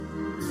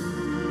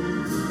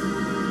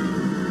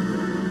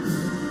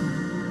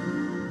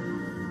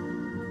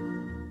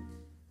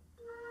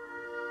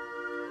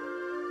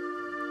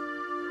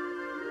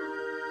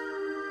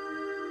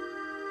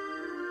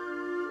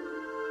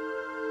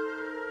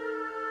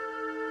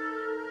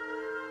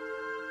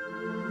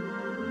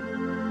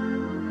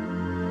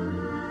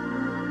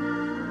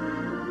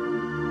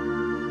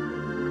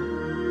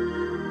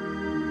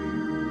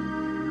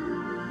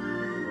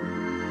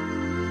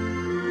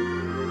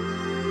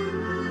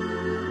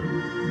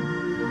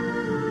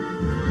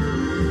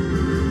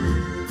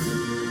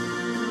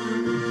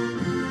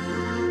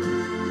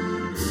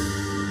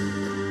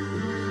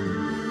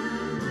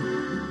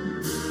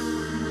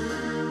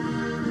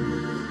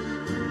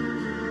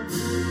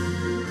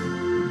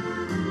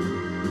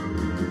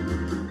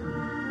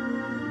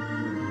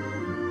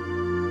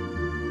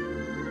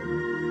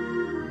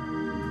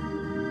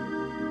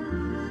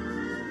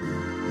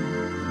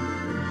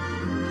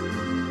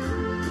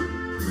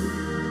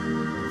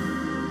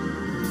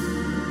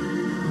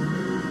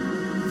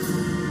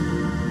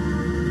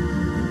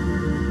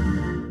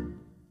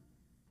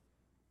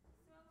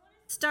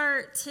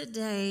start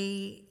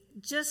today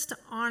just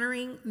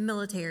honoring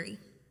military.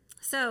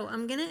 So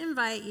I'm going to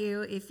invite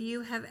you, if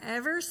you have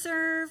ever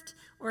served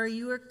or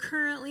you are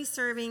currently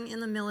serving in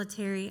the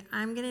military,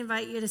 I'm going to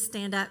invite you to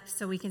stand up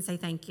so we can say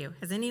thank you.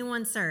 Has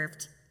anyone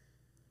served?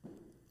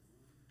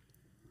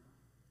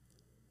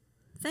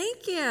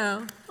 Thank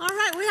you. All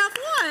right, we have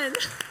one.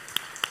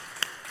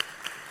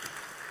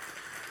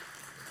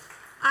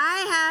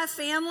 I have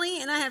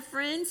family and I have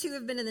friends who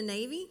have been in the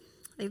Navy.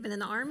 They've been in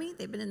the Army,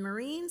 they've been in the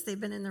Marines, they've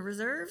been in the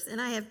reserves,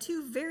 and I have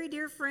two very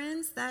dear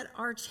friends that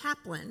are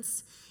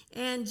chaplains.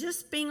 And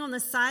just being on the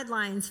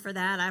sidelines for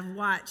that, I've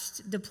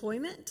watched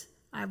deployment.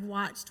 I've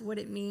watched what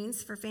it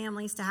means for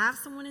families to have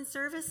someone in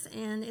service,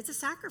 and it's a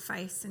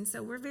sacrifice. And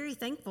so we're very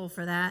thankful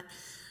for that.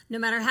 No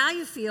matter how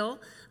you feel,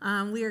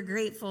 we are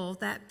grateful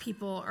that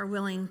people are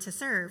willing to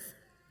serve.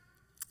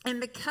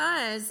 And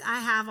because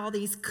I have all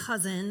these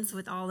cousins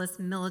with all this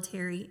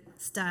military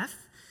stuff,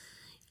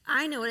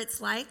 I know what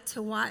it's like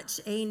to watch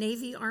a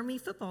Navy-Army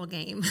football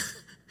game.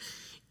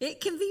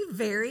 It can be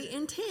very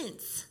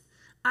intense.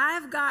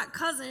 I've got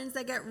cousins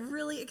that get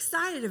really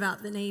excited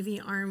about the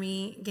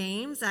Navy-Army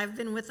games. I've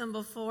been with them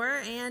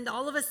before, and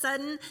all of a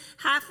sudden,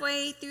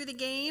 halfway through the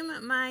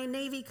game, my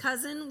Navy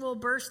cousin will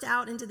burst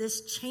out into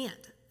this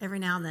chant every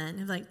now and then.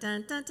 He's like,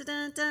 dun, dun, dun,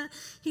 dun, dun.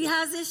 He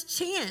has this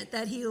chant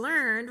that he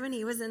learned when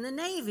he was in the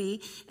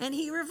Navy, and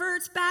he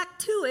reverts back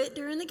to it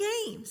during the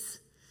games.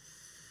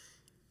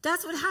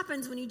 That's what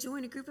happens when you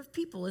join a group of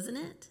people, isn't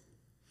it?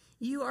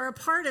 You are a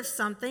part of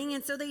something,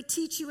 and so they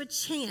teach you a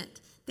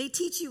chant. They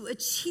teach you a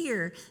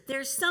cheer.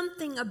 There's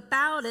something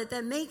about it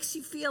that makes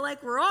you feel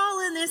like we're all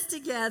in this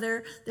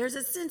together. There's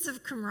a sense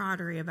of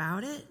camaraderie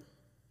about it.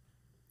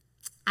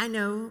 I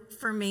know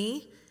for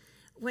me,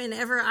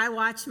 whenever I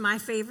watch my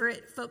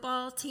favorite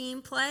football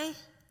team play,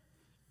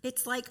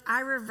 it's like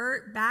I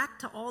revert back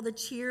to all the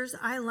cheers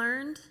I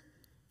learned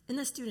in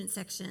the student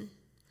section.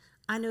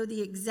 I know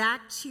the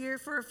exact cheer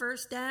for a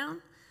first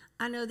down.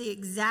 I know the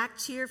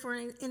exact cheer for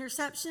an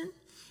interception.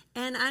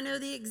 And I know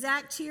the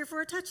exact cheer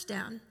for a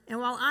touchdown. And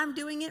while I'm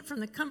doing it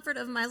from the comfort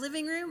of my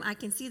living room, I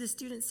can see the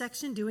student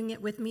section doing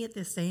it with me at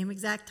the same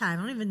exact time.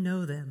 I don't even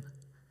know them.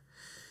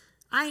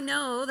 I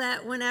know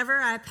that whenever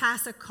I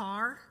pass a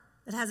car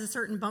that has a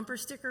certain bumper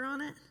sticker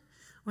on it,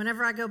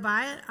 whenever I go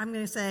by it, I'm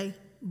going to say,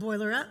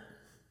 boiler up.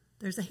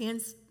 There's a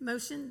hands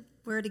motion.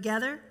 We're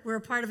together. We're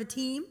a part of a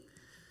team.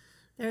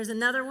 There's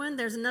another one.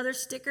 There's another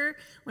sticker.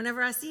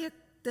 Whenever I see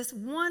this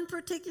one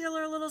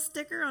particular little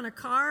sticker on a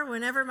car,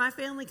 whenever my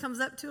family comes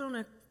up to it on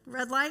a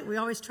red light, we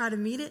always try to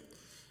meet it.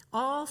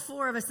 All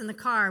four of us in the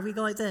car, we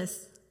go like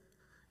this.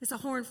 It's a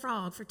horned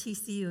frog for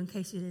TCU, in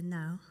case you didn't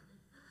know.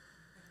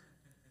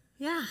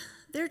 Yeah,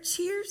 they're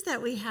cheers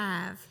that we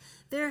have.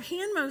 They're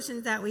hand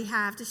motions that we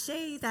have to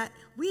say that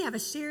we have a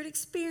shared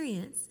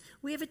experience.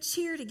 We have a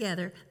cheer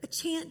together, a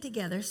chant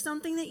together,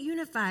 something that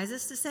unifies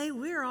us to say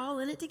we're all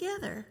in it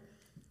together.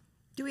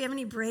 Do we have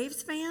any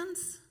Braves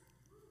fans?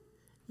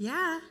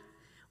 Yeah.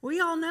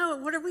 We all know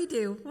it. What do we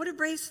do? What do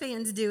Braves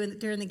fans do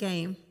during the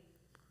game?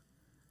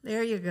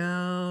 There you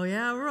go.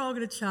 Yeah, we're all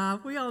going to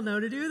chop. We all know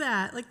to do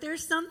that. Like,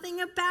 there's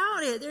something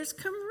about it. There's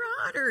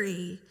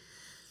camaraderie.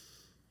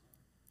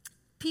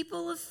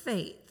 People of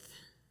faith,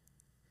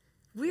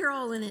 we're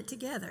all in it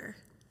together.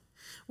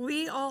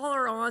 We all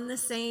are on the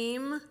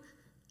same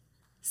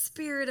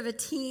spirit of a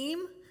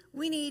team.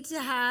 We need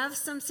to have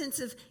some sense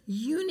of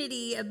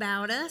unity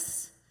about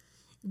us.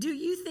 Do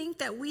you think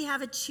that we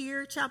have a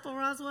cheer, Chapel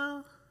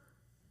Roswell?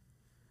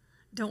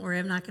 Don't worry,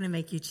 I'm not going to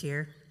make you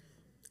cheer.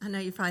 I know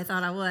you probably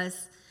thought I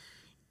was.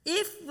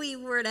 If we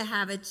were to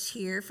have a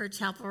cheer for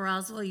Chapel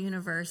Roswell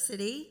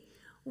University,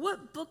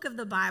 what book of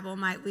the Bible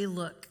might we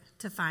look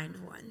to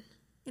find one?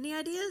 Any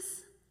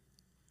ideas?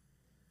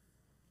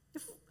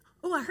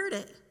 I heard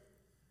it.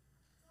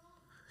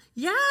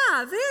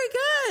 Yeah,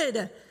 very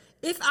good.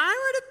 If I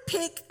were to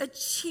pick a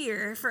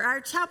cheer for our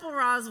Chapel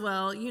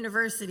Roswell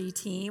University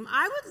team,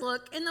 I would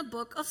look in the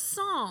book of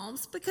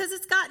Psalms because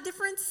it's got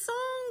different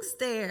songs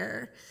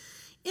there.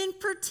 In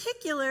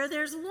particular,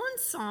 there's one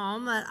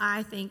psalm that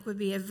I think would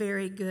be a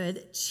very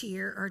good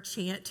cheer or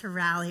chant to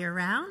rally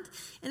around,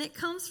 and it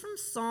comes from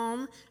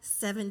Psalm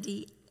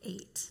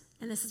 78,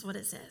 and this is what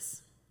it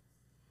says.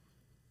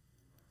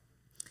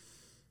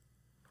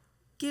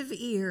 Give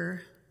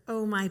ear,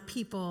 O my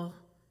people,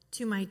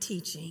 to my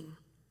teaching.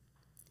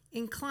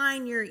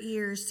 Incline your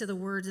ears to the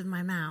words of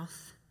my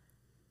mouth.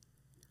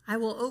 I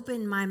will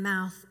open my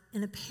mouth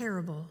in a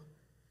parable.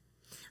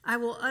 I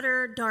will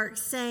utter dark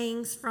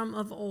sayings from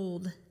of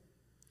old,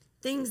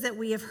 things that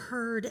we have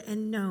heard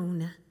and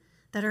known,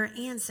 that our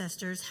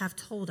ancestors have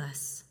told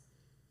us.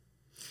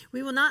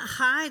 We will not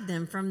hide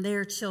them from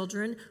their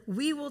children.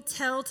 We will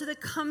tell to the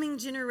coming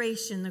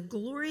generation the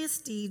glorious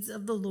deeds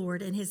of the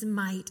Lord and his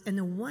might and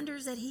the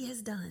wonders that he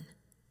has done.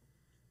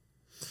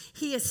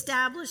 He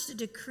established a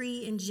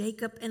decree in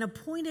Jacob and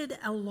appointed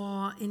a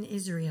law in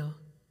Israel,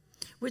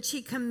 which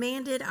he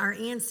commanded our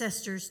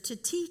ancestors to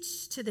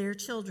teach to their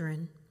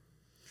children,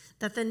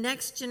 that the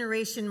next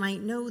generation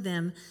might know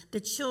them, the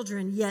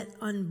children yet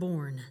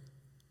unborn,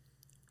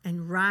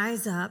 and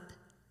rise up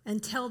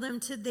and tell them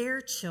to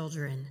their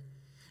children,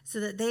 so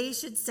that they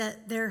should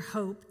set their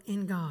hope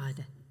in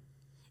God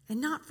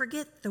and not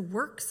forget the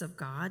works of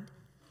God,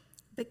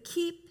 but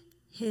keep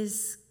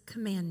his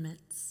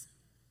commandments.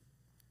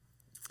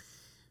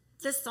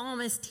 The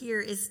psalmist here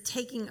is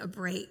taking a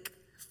break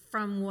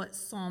from what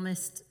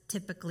psalmists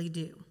typically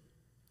do.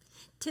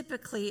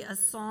 Typically, a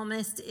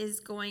psalmist is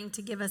going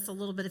to give us a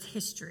little bit of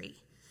history.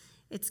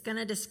 It's going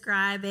to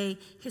describe a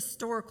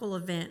historical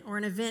event or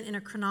an event in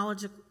a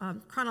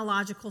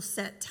chronological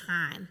set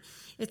time.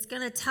 It's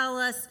going to tell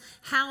us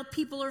how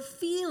people are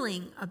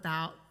feeling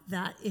about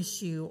that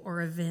issue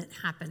or event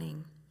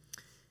happening.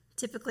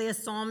 Typically, a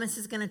psalmist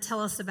is going to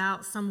tell us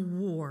about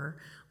some war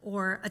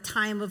or a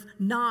time of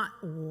not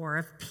war,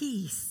 of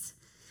peace.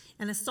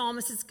 And a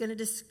psalmist is going to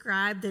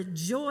describe the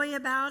joy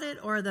about it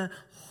or the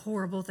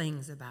horrible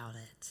things about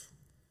it.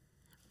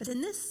 But in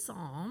this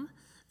psalm,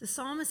 the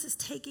psalmist is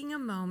taking a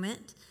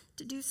moment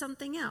to do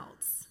something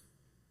else.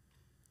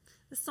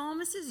 The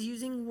psalmist is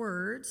using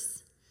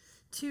words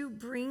to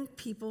bring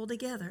people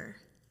together,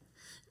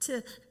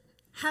 to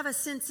have a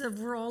sense of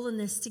we're all in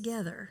this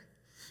together,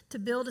 to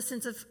build a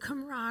sense of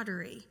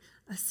camaraderie,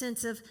 a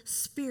sense of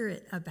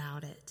spirit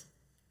about it.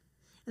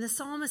 And the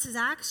psalmist is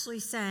actually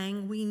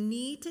saying we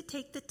need to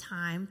take the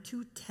time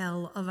to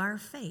tell of our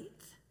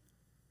faith.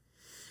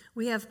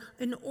 We have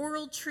an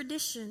oral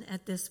tradition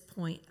at this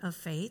point of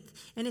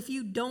faith, and if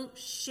you don't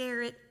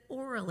share it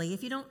orally,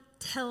 if you don't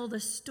tell the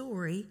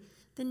story,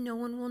 then no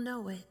one will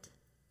know it.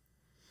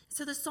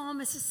 So the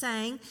psalmist is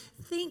saying,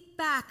 think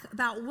back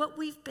about what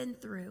we've been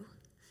through,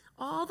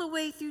 all the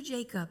way through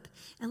Jacob,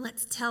 and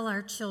let's tell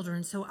our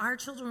children, so our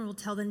children will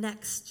tell the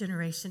next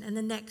generation, and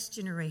the next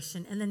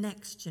generation, and the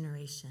next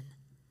generation.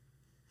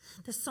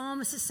 The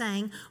psalmist is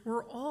saying,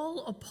 we're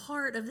all a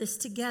part of this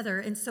together,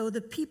 and so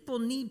the people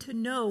need to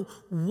know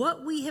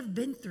what we have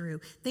been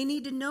through. They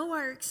need to know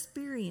our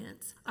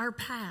experience, our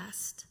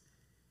past,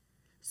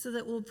 so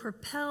that will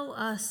propel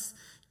us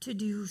to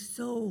do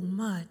so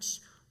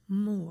much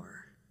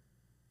more.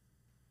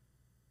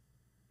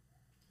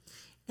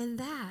 And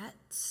that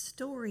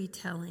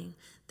storytelling,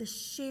 the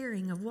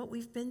sharing of what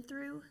we've been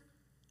through,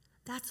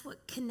 that's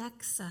what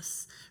connects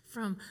us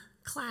from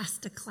class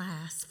to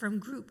class, from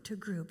group to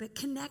group. It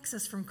connects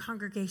us from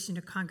congregation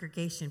to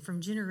congregation, from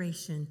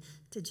generation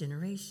to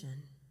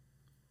generation.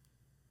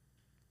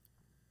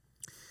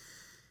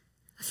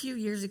 A few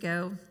years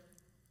ago,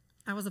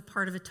 I was a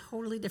part of a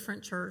totally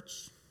different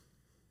church,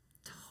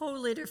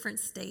 totally different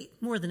state.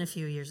 More than a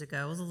few years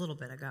ago, it was a little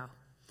bit ago.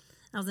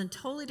 I was in a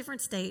totally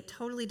different state,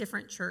 totally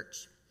different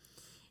church.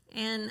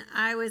 And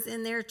I was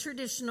in their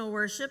traditional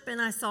worship, and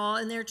I saw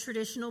in their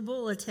traditional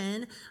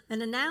bulletin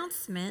an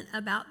announcement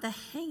about the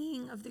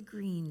hanging of the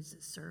greens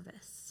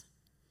service.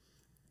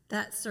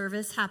 That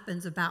service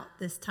happens about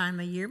this time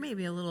of year,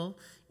 maybe a little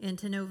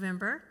into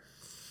November.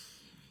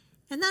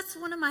 And that's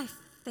one of my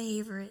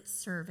favorite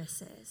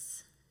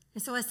services.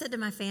 And so I said to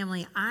my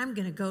family, I'm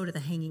going to go to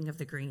the hanging of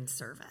the greens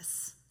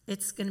service.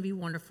 It's going to be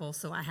wonderful,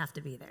 so I have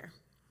to be there.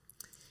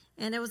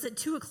 And it was at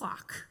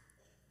 2:00.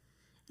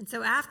 And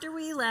so after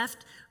we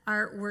left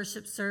our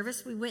worship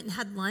service, we went and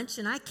had lunch,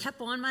 and I kept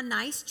on my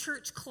nice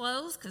church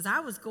clothes because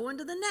I was going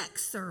to the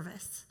next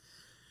service.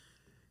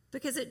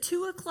 Because at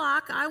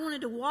 2:00, I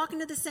wanted to walk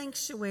into the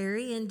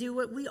sanctuary and do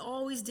what we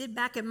always did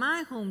back at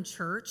my home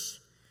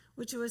church,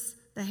 which was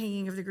the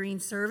hanging of the green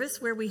service,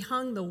 where we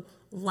hung the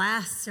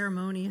last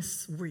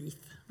ceremonious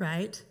wreath,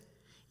 right?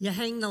 You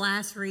hang the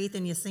last wreath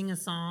and you sing a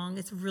song.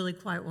 It's really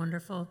quite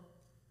wonderful.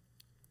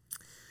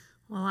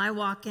 Well, I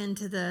walk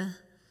into the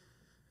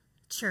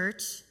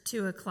church,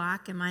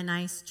 2:00, in my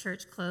nice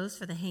church clothes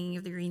for the hanging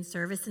of the green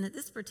service. And at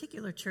this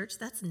particular church,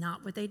 that's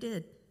not what they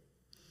did.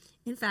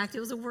 In fact,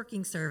 it was a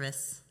working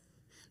service.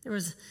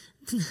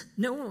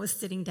 No one was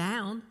sitting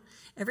down.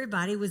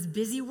 Everybody was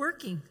busy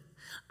working.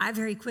 I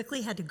very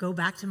quickly had to go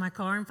back to my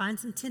car and find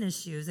some tennis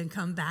shoes and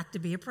come back to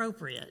be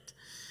appropriate.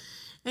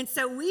 And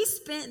so we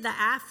spent the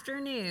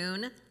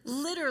afternoon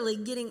literally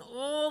getting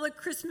all the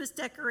Christmas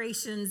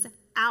decorations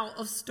out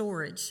of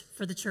storage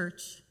for the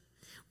church.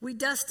 We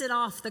dusted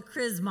off the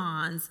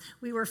chrismons.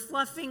 We were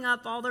fluffing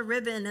up all the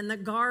ribbon and the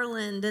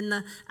garland and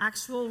the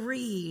actual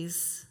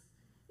wreaths.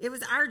 It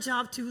was our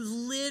job to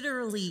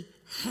literally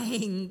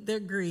hang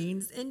the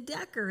greens and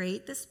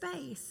decorate the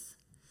space.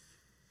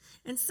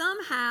 And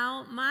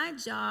somehow my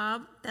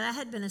job that I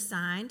had been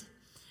assigned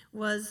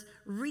was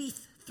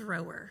wreath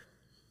thrower.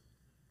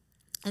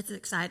 It's an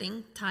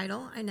exciting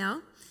title, I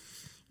know.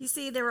 You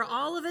see, there were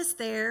all of us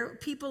there,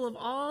 people of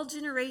all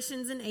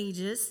generations and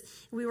ages.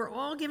 We were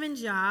all given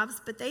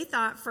jobs, but they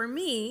thought for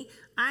me,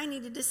 I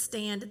needed to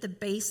stand at the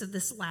base of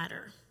this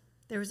ladder.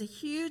 There was a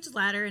huge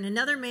ladder, and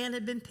another man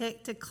had been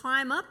picked to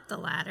climb up the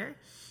ladder,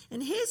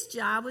 and his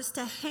job was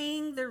to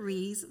hang the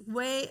wreaths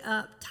way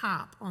up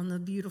top on the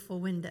beautiful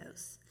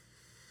windows.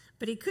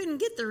 But he couldn't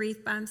get the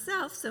wreath by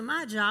himself, so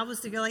my job was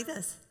to go like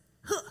this.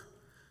 Huh,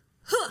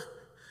 huh.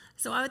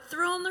 So I would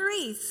throw him the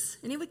wreaths,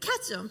 and he would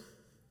catch them.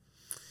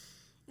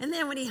 And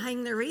then when he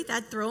hung the wreath,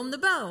 I'd throw him the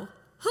bow.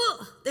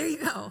 Huh, there you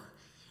go.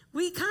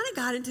 We kind of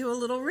got into a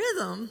little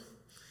rhythm.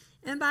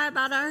 And by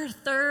about our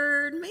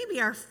third,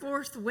 maybe our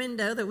fourth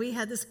window that we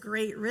had this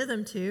great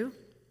rhythm to,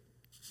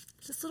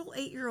 this little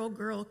 8-year-old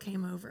girl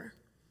came over.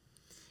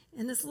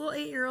 And this little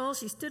 8-year-old,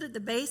 she stood at the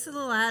base of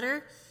the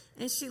ladder,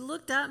 and she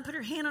looked up and put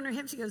her hand on her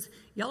hip. She goes,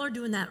 "Y'all are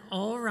doing that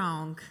all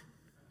wrong."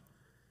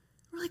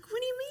 We're like,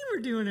 "What do you mean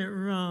we're doing it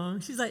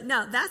wrong?" She's like,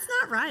 "No, that's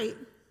not right."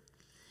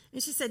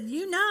 And she said,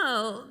 "You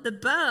know the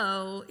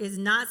bow is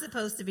not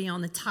supposed to be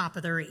on the top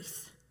of the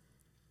wreath."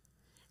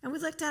 And we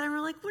looked at her and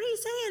we're like, "What are you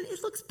saying?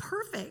 It looks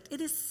perfect.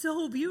 It is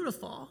so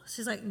beautiful."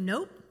 She's like,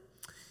 "Nope.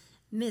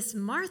 Miss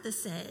Martha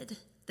said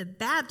the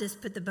Baptists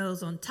put the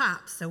bows on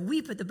top, so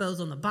we put the bows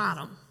on the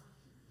bottom."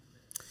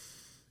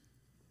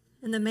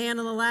 And the man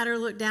on the ladder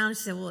looked down and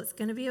she said, "Well, it's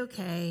going to be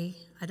okay.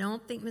 I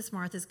don't think Miss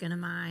Martha's going to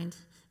mind.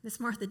 Miss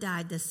Martha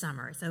died this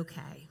summer. It's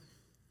okay."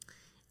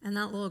 And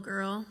that little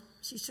girl,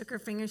 she shook her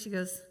finger. She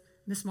goes,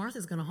 "Miss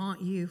Martha's going to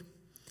haunt you."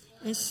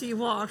 And she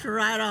walked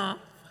right off.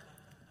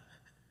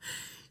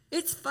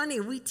 It's funny,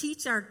 we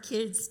teach our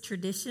kids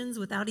traditions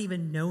without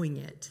even knowing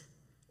it.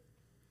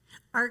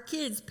 Our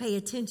kids pay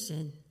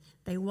attention,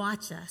 they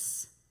watch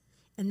us,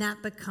 and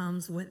that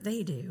becomes what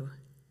they do.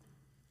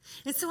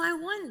 And so I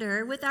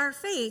wonder, with our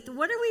faith,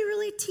 what are we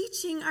really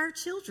teaching our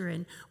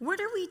children? What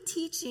are we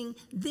teaching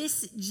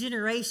this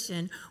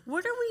generation?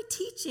 What are we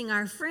teaching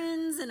our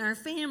friends and our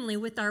family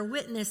with our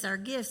witness, our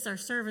gifts, our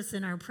service,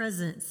 and our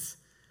presence?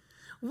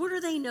 What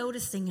are they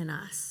noticing in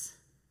us?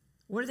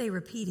 What are they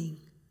repeating?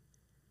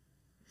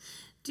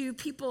 Do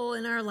people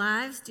in our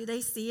lives, do they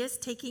see us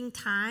taking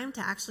time to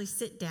actually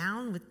sit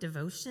down with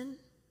devotion?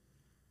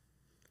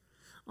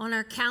 On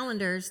our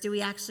calendars, do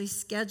we actually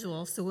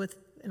schedule so with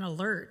an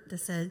alert that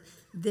said,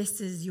 "This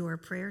is your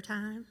prayer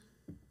time"?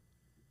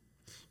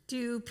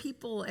 Do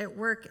people at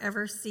work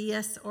ever see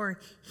us or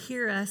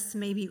hear us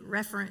maybe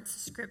reference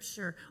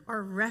Scripture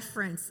or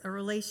reference a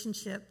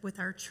relationship with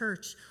our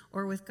church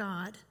or with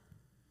God?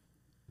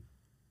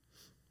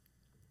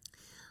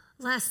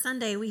 Last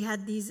Sunday, we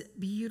had these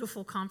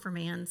beautiful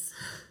confirmands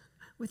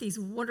with these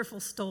wonderful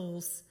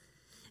stoles.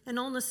 And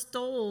on the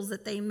stoles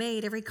that they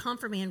made, every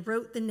confirmand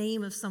wrote the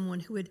name of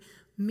someone who had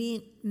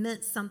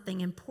meant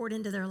something and poured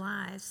into their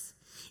lives.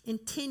 In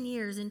 10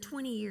 years, in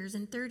 20 years,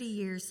 in 30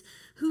 years,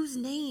 whose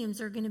names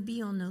are going to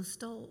be on those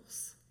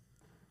stoles?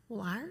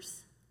 Will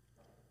ours?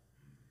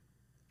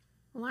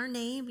 Will our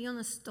name be on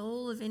the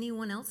stole of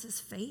anyone else's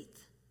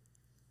faith?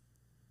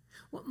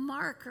 What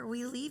mark are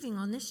we leaving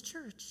on this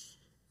church?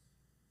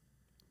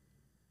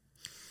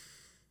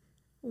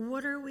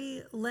 What are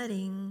we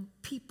letting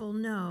people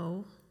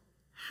know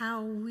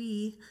how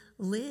we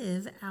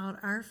live out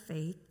our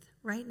faith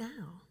right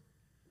now,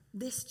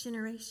 this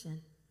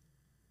generation?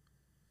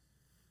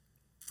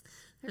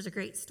 There's a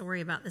great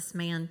story about this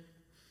man,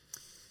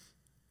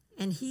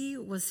 and he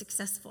was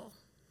successful.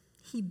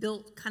 He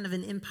built kind of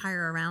an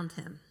empire around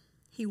him.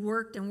 He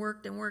worked and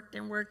worked and worked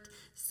and worked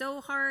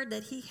so hard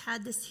that he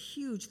had this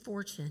huge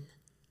fortune.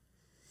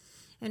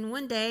 And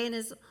one day in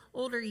his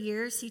older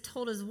years, he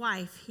told his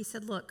wife, he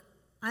said, "Look,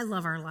 I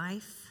love our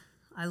life.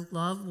 I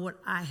love what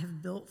I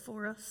have built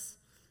for us.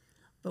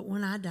 But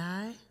when I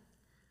die,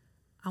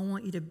 I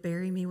want you to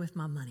bury me with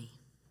my money."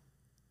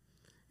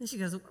 And she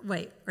goes,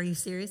 "Wait, are you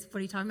serious? What are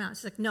you talking about?"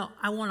 She's like, "No,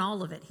 I want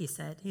all of it," he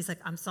said. He's like,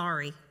 "I'm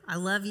sorry. I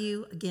love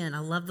you. Again, I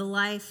love the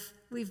life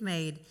we've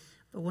made.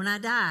 But when I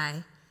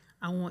die,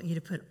 I want you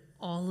to put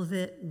all of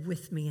it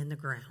with me in the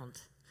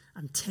ground.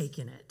 I'm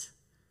taking it."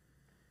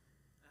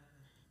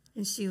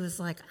 And she was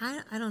like,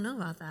 I don't know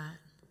about that.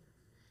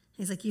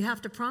 He's like, "You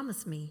have to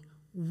promise me,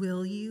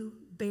 will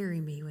you bury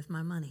me with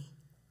my money?"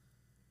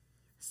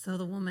 So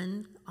the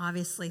woman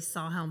obviously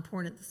saw how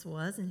important this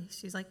was, and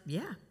she's like,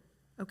 "Yeah,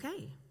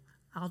 okay,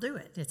 I'll do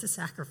it. It's a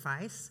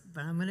sacrifice,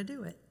 but I'm going to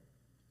do it."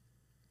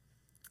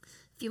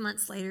 A few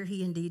months later,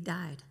 he indeed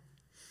died.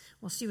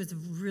 Well, she was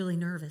really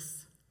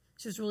nervous.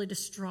 She was really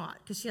distraught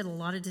because she had a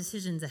lot of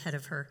decisions ahead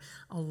of her,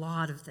 a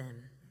lot of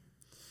them.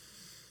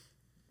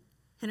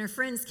 And her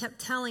friends kept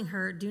telling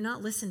her, "Do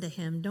not listen to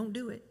him. Don't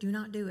do it. Do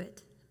not do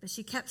it." But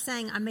she kept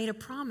saying, "I made a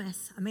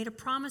promise. I made a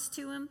promise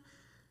to him.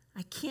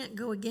 I can't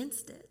go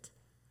against it."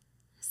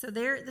 So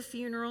there at the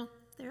funeral,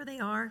 there they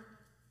are.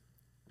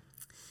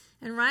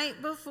 And right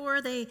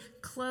before they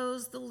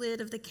close the lid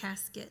of the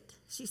casket,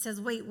 she says,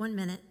 "Wait 1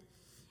 minute."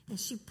 And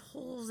she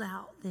pulls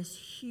out this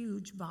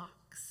huge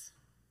box.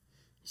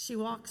 She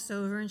walks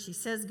over and she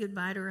says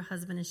goodbye to her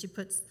husband, and she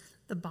puts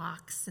the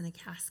box in the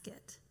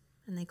casket,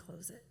 and they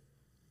close it.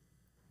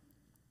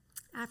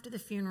 After the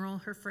funeral,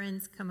 her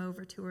friends come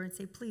over to her and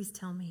say, please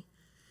tell me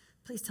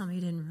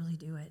you didn't really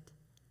do it."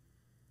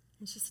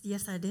 And she said,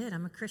 "Yes, I did.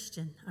 I'm a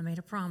Christian. I made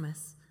a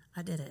promise.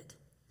 I did it."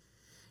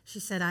 She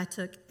said, "I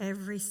took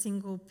every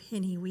single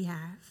penny we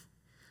have.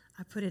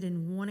 I put it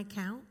in one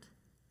account,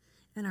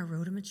 and I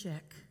wrote him a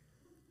check."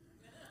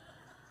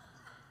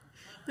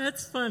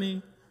 That's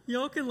funny.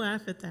 Y'all can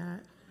laugh at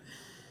that.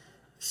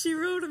 She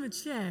wrote him a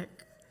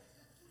check.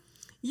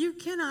 You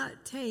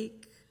cannot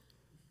take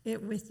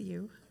it with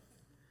you.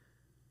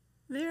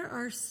 There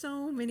are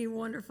so many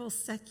wonderful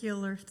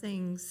secular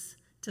things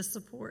to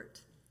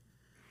support.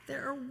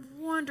 There are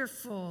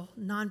wonderful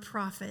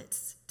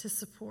nonprofits to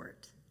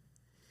support.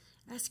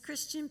 As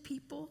Christian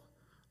people,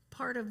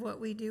 part of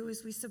what we do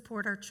is we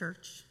support our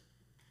church,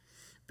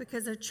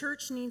 because a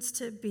church needs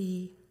to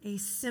be a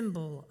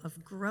symbol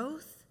of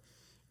growth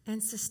and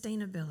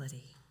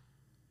sustainability.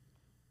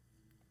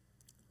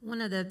 One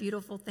of the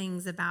beautiful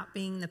things about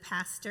being the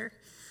pastor,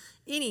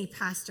 any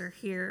pastor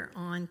here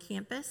on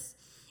campus,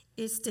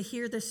 is to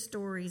hear the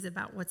stories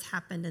about what's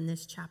happened in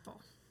this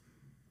chapel.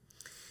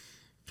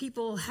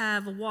 People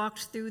have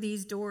walked through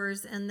these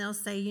doors and they'll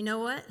say, you know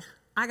what?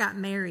 I got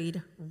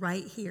married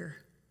right here.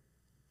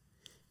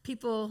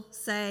 People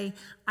say,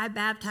 I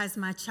baptized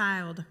my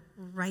child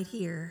right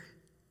here.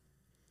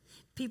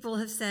 People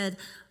have said,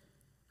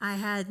 I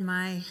had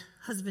my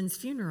husband's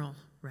funeral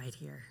right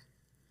here.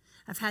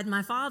 I've had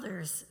my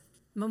father's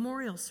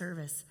memorial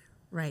service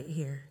right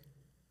here.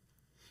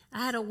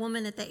 I had a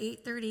woman at the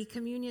 8:30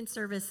 communion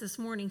service this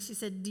morning. She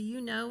said, do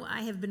you know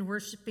I have been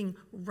worshiping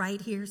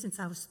right here since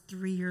I was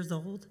 3 years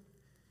old?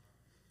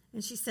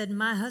 And she said,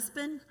 my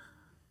husband,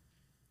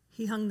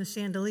 he hung the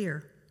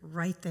chandelier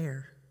right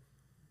there.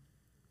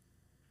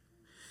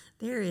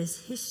 There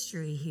is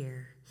history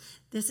here.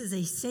 This is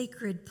a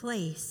sacred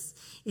place.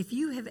 If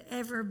you have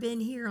ever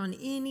been here on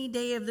any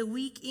day of the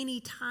week,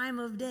 any time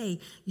of day,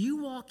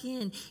 you walk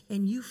in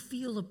and you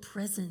feel a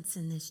presence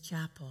in this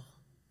chapel.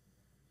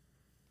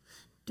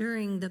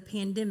 During the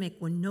pandemic,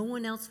 when no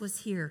one else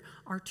was here,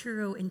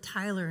 Arturo and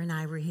Tyler and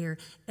I were here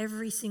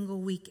every single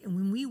week. And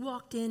when we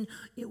walked in,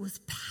 it was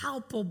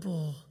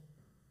palpable,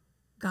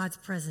 God's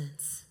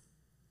presence.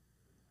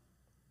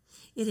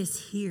 It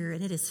is here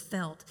and it is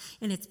felt.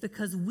 And it's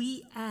because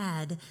we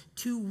add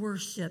to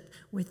worship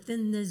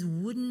within these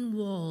wooden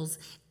walls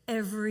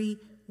every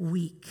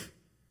week.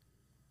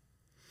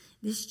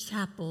 This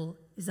chapel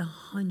is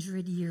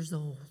 100 years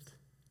old.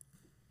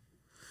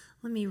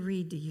 Let me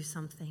read to you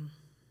something.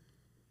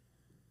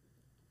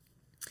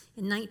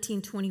 In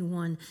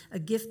 1921, a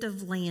gift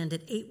of land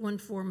at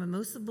 814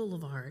 Mimosa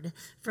Boulevard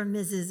from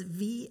Mrs.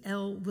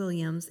 V.L.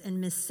 Williams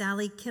and Miss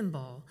Sally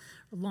Kimball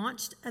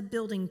launched a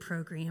building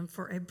program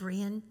for a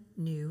brand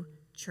new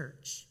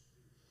church.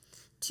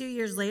 2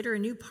 years later, a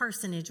new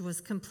parsonage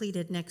was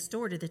completed next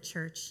door to the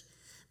church.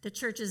 The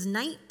church's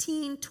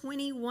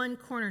 1921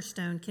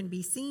 cornerstone can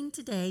be seen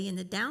today in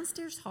the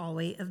downstairs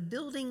hallway of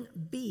Building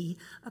B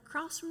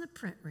across from the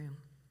print room.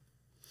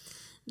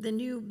 The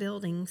new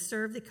building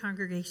served the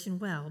congregation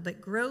well,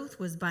 but growth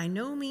was by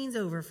no means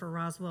over for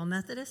Roswell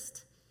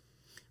Methodist.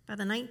 By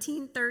the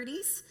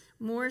 1930s,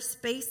 more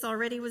space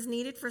already was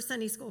needed for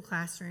Sunday school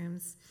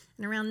classrooms.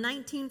 And around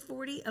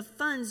 1940, a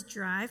funds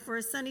drive for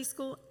a Sunday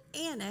school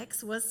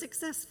annex was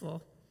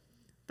successful.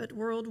 But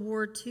World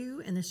War II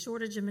and the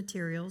shortage of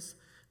materials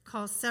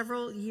caused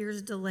several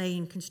years' delay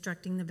in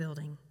constructing the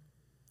building.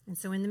 And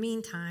so in the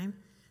meantime,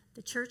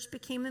 the church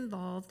became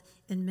involved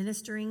in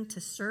ministering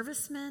to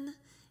servicemen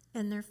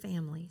and their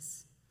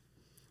families.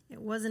 It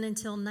wasn't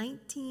until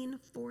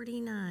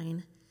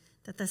 1949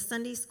 that the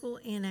Sunday school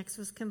annex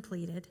was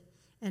completed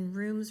and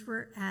rooms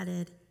were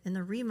added in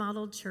the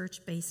remodeled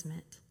church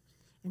basement.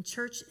 And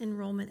church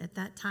enrollment at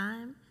that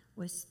time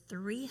was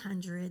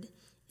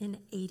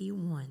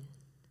 381.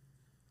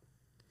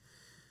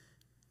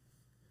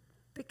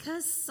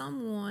 Because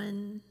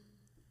someone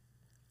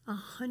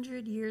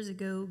 100 years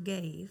ago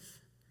gave,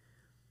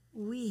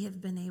 we have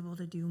been able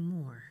to do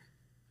more.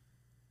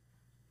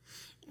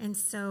 And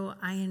so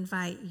I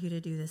invite you to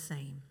do the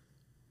same.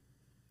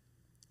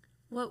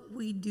 What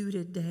we do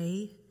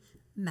today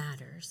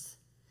matters.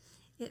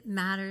 It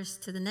matters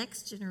to the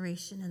next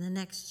generation and the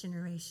next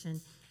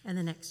generation and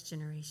the next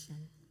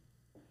generation.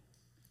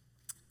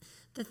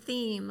 The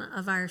theme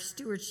of our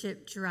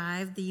stewardship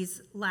drive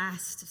these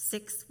last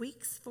 6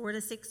 weeks, 4 to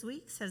 6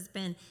 weeks, has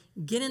been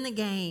get in the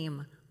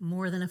game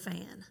more than a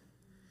fan.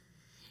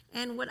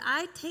 And what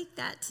I take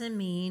that to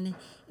mean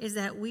is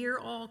that we're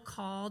all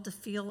called to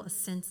feel a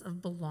sense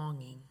of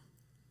belonging.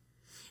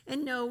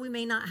 And no, we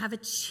may not have a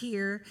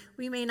cheer.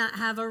 We may not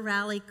have a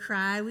rally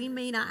cry. We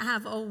may not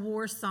have a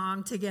war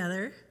song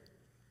together.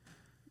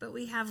 But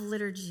we have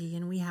liturgy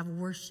and we have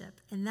worship.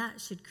 And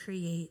that should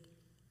create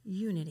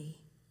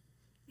unity,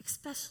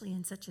 especially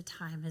in such a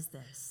time as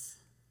this.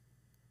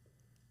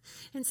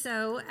 And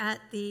so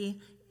at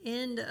the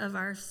end of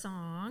our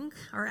song,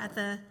 or at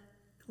the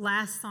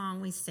last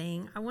song we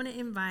sing, I want to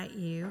invite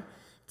you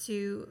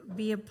to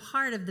be a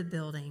part of the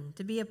building,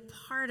 to be a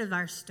part of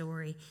our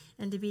story,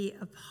 and to be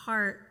a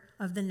part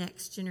of the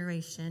next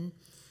generation.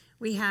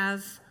 We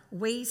have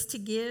ways to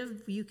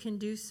give. You can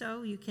do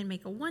so. You can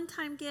make a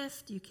one-time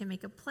gift. You can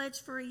make a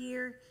pledge for a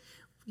year.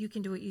 You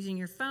can do it using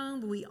your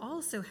phone, but we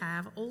also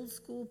have old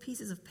school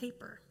pieces of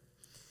paper,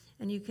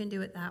 and you can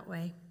do it that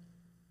way.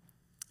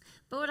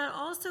 But what I'd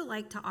also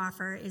like to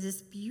offer is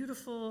this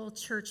beautiful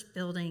church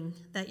building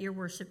that your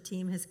worship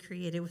team has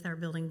created with our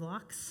building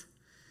blocks.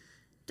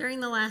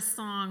 During the last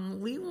song,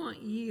 we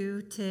want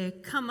you to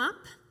come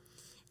up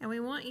and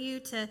we want you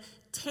to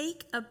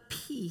take a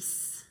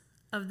piece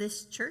of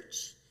this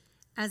church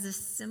as a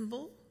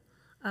symbol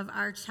of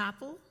our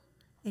chapel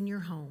in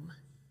your home.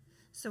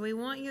 So we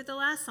want you at the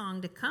last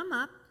song to come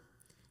up,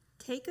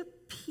 take a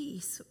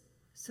piece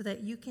so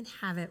that you can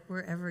have it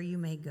wherever you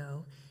may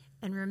go.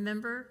 And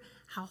remember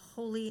how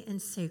holy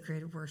and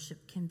sacred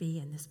worship can be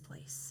in this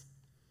place.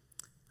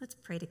 Let's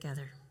pray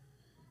together.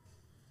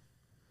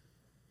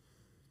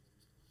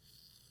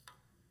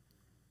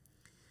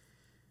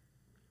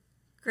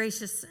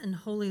 Gracious and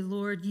holy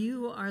Lord,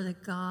 you are the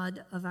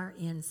God of our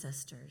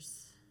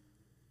ancestors.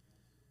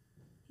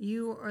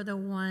 You are the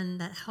one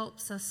that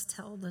helps us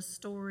tell the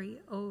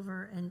story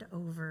over and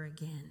over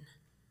again.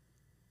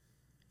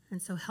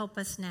 And so help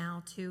us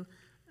now to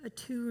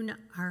attune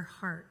our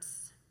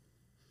hearts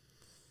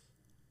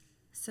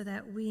so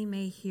that we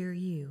may hear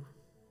you.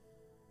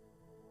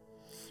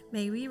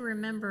 May we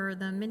remember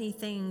the many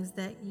things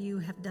that you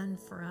have done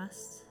for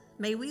us.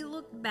 May we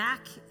look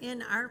back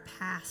in our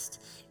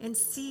past and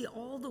see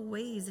all the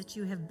ways that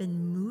you have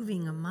been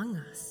moving among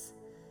us.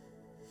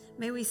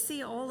 May we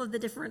see all of the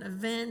different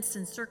events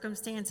and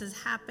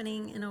circumstances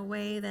happening in a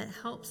way that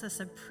helps us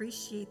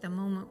appreciate the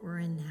moment we're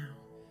in now.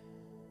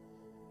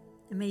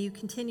 And may you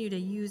continue to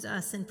use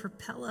us and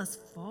propel us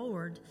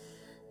forward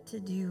to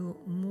do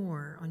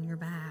more on your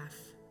behalf.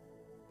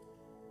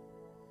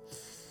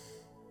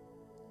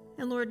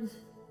 And Lord,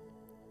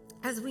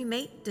 as we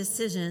make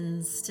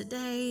decisions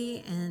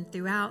today and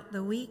throughout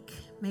the week,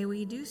 may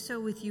we do so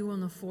with you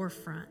on the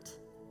forefront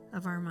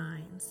of our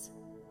minds.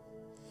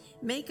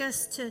 Make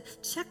us to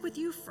check with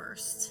you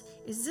first.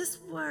 Is this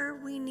where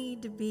we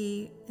need to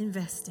be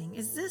investing?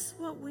 Is this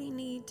what we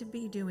need to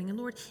be doing? And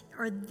Lord,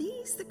 are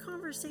these the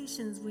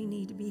conversations we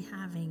need to be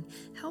having?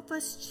 Help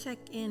us check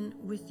in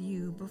with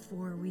you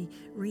before we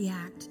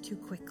react too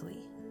quickly.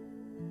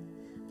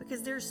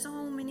 Because there's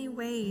so many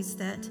ways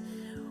that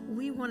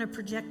we want to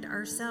project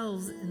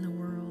ourselves in the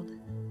world.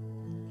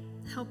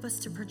 Help us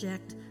to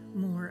project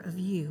more of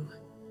you.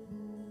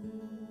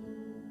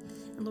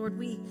 And Lord,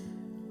 we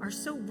are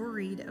so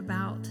worried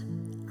about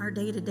our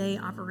day-to-day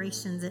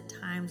operations at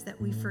times that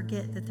we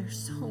forget that there's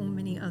so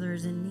many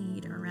others in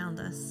need around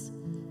us.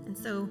 And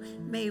so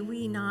may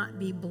we not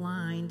be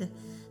blind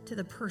to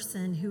the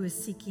person who is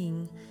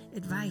seeking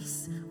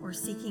advice or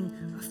seeking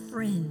a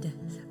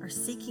friend or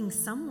seeking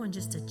someone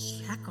just to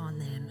check on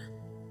them.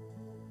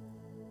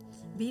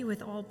 Be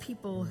with all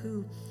people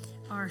who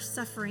are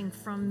suffering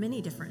from many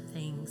different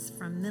things,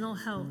 from mental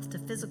health to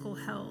physical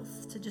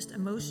health to just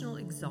emotional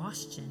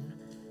exhaustion.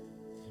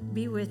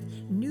 Be with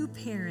new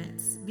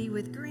parents, be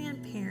with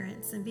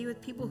grandparents, and be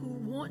with people who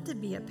want to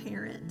be a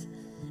parent.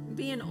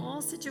 Be in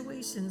all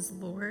situations,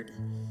 Lord,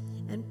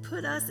 and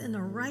put us in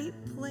the right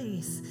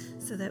place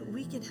so that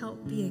we can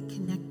help be a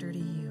connector to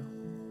you.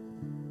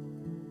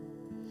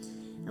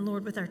 And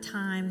Lord, with our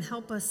time,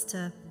 help us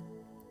to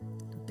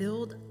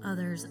build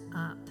others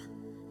up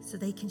so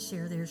they can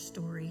share their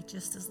story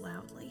just as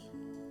loudly.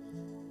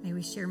 May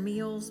we share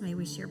meals, may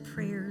we share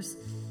prayers,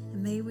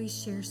 and may we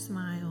share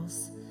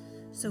smiles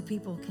so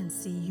people can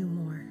see you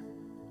more.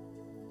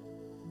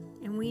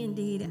 And we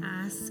indeed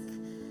ask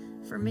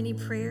for many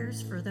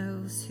prayers for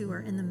those who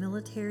are in the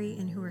military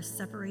and who are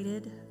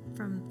separated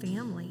from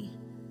family.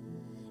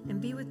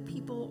 And be with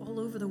people all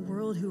over the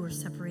world who are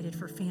separated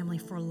from family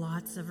for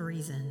lots of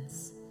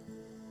reasons.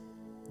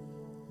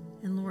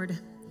 And Lord,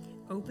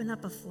 open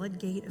up a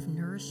floodgate of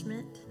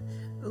nourishment.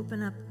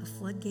 Open up a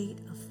floodgate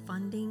of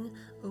funding.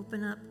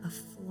 Open up a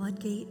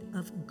floodgate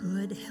of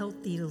good,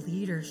 healthy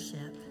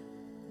leadership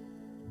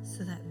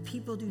so that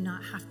people do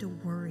not have to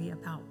worry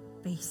about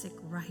basic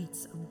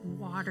rights of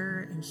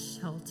water and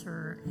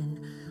shelter and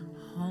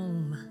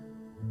home.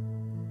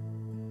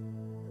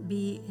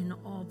 Be in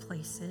all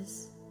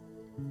places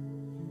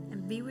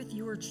and be with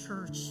your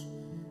church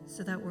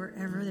so that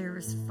wherever there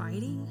is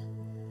fighting,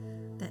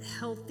 that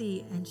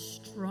healthy and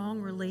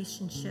strong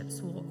relationships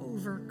will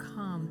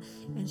overcome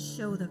and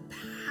show the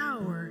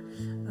power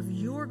of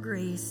your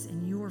grace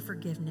and your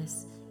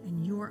forgiveness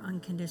and your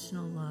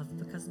unconditional love,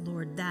 because,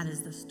 Lord, that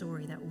is the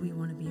story that we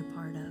want to be a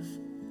part of.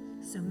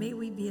 So may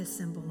we be a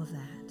symbol of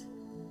that.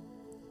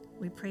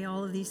 We pray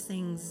all of these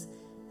things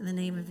in the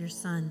name of your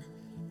Son.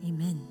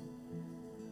 Amen.